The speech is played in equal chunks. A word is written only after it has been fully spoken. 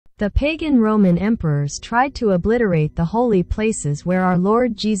The pagan Roman emperors tried to obliterate the holy places where our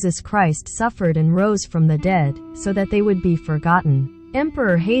Lord Jesus Christ suffered and rose from the dead, so that they would be forgotten.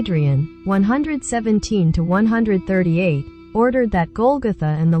 Emperor Hadrian, 117–138, ordered that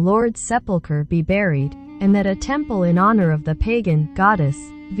Golgotha and the Lord's sepulchre be buried, and that a temple in honor of the pagan goddess,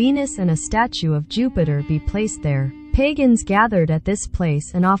 Venus, and a statue of Jupiter be placed there. Pagans gathered at this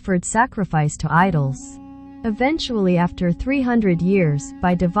place and offered sacrifice to idols. Eventually, after 300 years,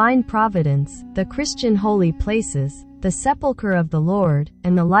 by divine providence, the Christian holy places, the sepulchre of the Lord,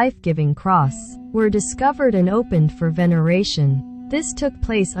 and the life-giving cross, were discovered and opened for veneration. This took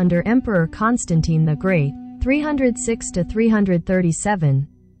place under Emperor Constantine the Great, 306–337,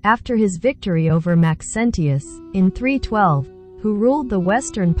 after his victory over Maxentius, in 312, who ruled the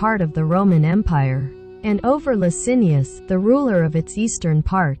western part of the Roman Empire, and over Licinius, the ruler of its eastern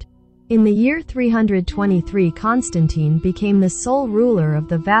part. In the year 323, Constantine became the sole ruler of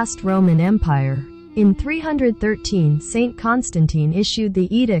the vast Roman Empire. In 313, Saint Constantine issued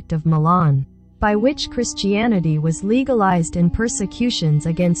the Edict of Milan, by which Christianity was legalized and persecutions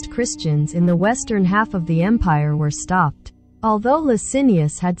against Christians in the western half of the empire were stopped. Although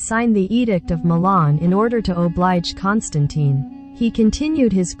Licinius had signed the Edict of Milan in order to oblige Constantine, he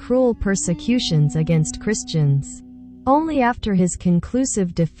continued his cruel persecutions against Christians. Only after his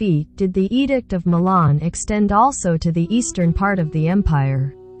conclusive defeat did the Edict of Milan extend also to the eastern part of the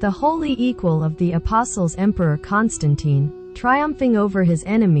empire. The holy equal of the apostles, Emperor Constantine, triumphing over his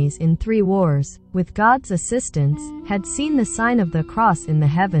enemies in 3 wars, with God's assistance, had seen the sign of the cross in the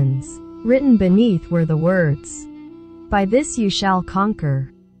heavens. Written beneath were the words, "By this you shall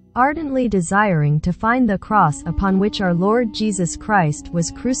conquer." Ardently desiring to find the cross upon which our Lord Jesus Christ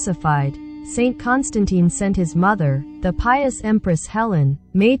was crucified, Saint Constantine sent his mother, the pious Empress Helen,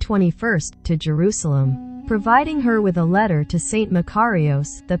 May 21, to Jerusalem, providing her with a letter to Saint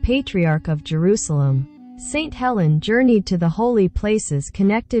Makarios, the Patriarch of Jerusalem. Saint Helen journeyed to the holy places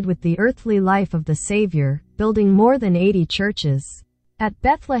connected with the earthly life of the Savior, building more than 80 churches. At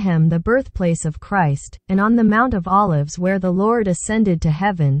Bethlehem, the birthplace of Christ, and on the Mount of Olives where the Lord ascended to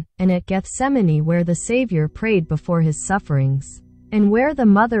heaven, and at Gethsemane where the Savior prayed before his sufferings, and where the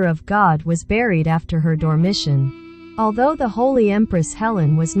Mother of God was buried after her dormition. Although the holy Empress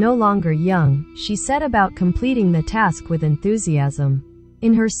Helen was no longer young, she set about completing the task with enthusiasm.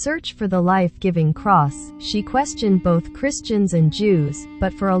 In her search for the life-giving cross, she questioned both Christians and Jews,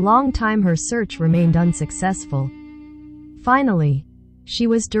 but for a long time her search remained unsuccessful. Finally, she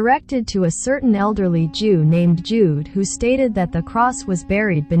was directed to a certain elderly Jew named Jude who stated that the cross was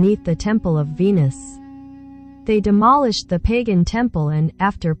buried beneath the temple of Venus. They demolished the pagan temple and,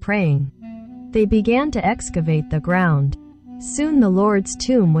 after praying, they began to excavate the ground. Soon the Lord's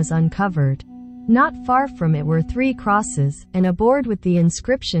tomb was uncovered. Not far from it were 3 crosses, and a board with the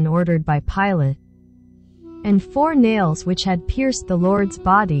inscription ordered by Pilate, and 4 nails which had pierced the Lord's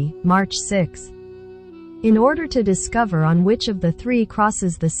body, March 6. In order to discover on which of the 3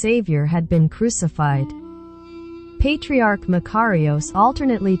 crosses the Savior had been crucified, Patriarch Makarios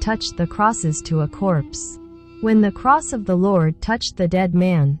alternately touched the crosses to a corpse. When the cross of the Lord touched the dead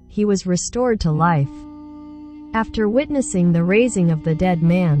man, he was restored to life. After witnessing the raising of the dead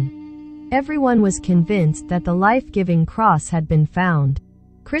man, everyone was convinced that the life-giving cross had been found.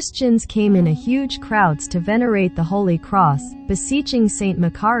 Christians came in huge crowds to venerate the Holy Cross, beseeching Saint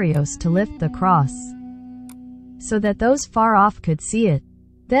Makarios to lift the cross, so that those far off could see it.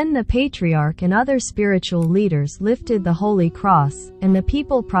 Then the Patriarch and other spiritual leaders lifted the Holy Cross, and the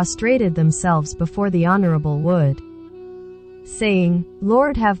people prostrated themselves before the honorable wood, saying,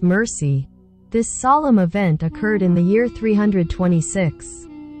 "Lord, have mercy." This solemn event occurred in the year 326.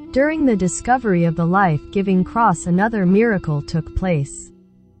 During the discovery of the life-giving cross, another miracle took place.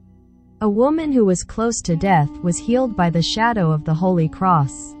 A woman who was close to death was healed by the shadow of the Holy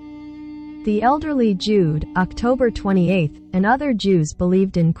Cross. The elderly Jude, October 28, and other Jews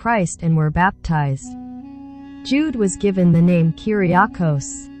believed in Christ and were baptized. Jude was given the name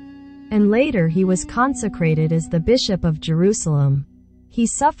Kyriakos, and later he was consecrated as the Bishop of Jerusalem. He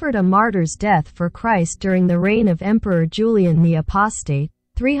suffered a martyr's death for Christ during the reign of Emperor Julian the Apostate,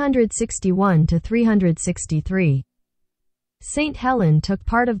 361–363. Saint Helen took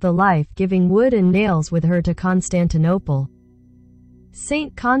part of the life-giving wood and nails with her to Constantinople.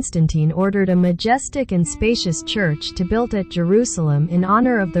 Saint Constantine ordered a majestic and spacious church to be built at Jerusalem in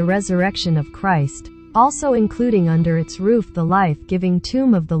honor of the resurrection of Christ, also including under its roof the life-giving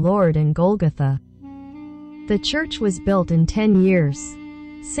tomb of the Lord and Golgotha. The church was built in 10 years.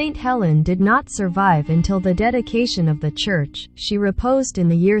 Saint Helen did not survive until the dedication of the church. She reposed in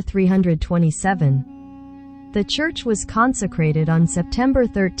the year 327. The church was consecrated on September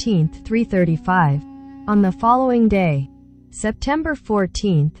 13, 335. On the following day, September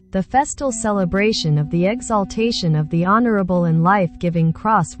 14, the festal celebration of the Exaltation of the Honorable and Life-Giving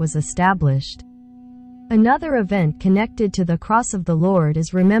Cross was established. Another event connected to the Cross of the Lord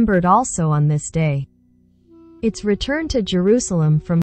is remembered also on this day. Its return to Jerusalem from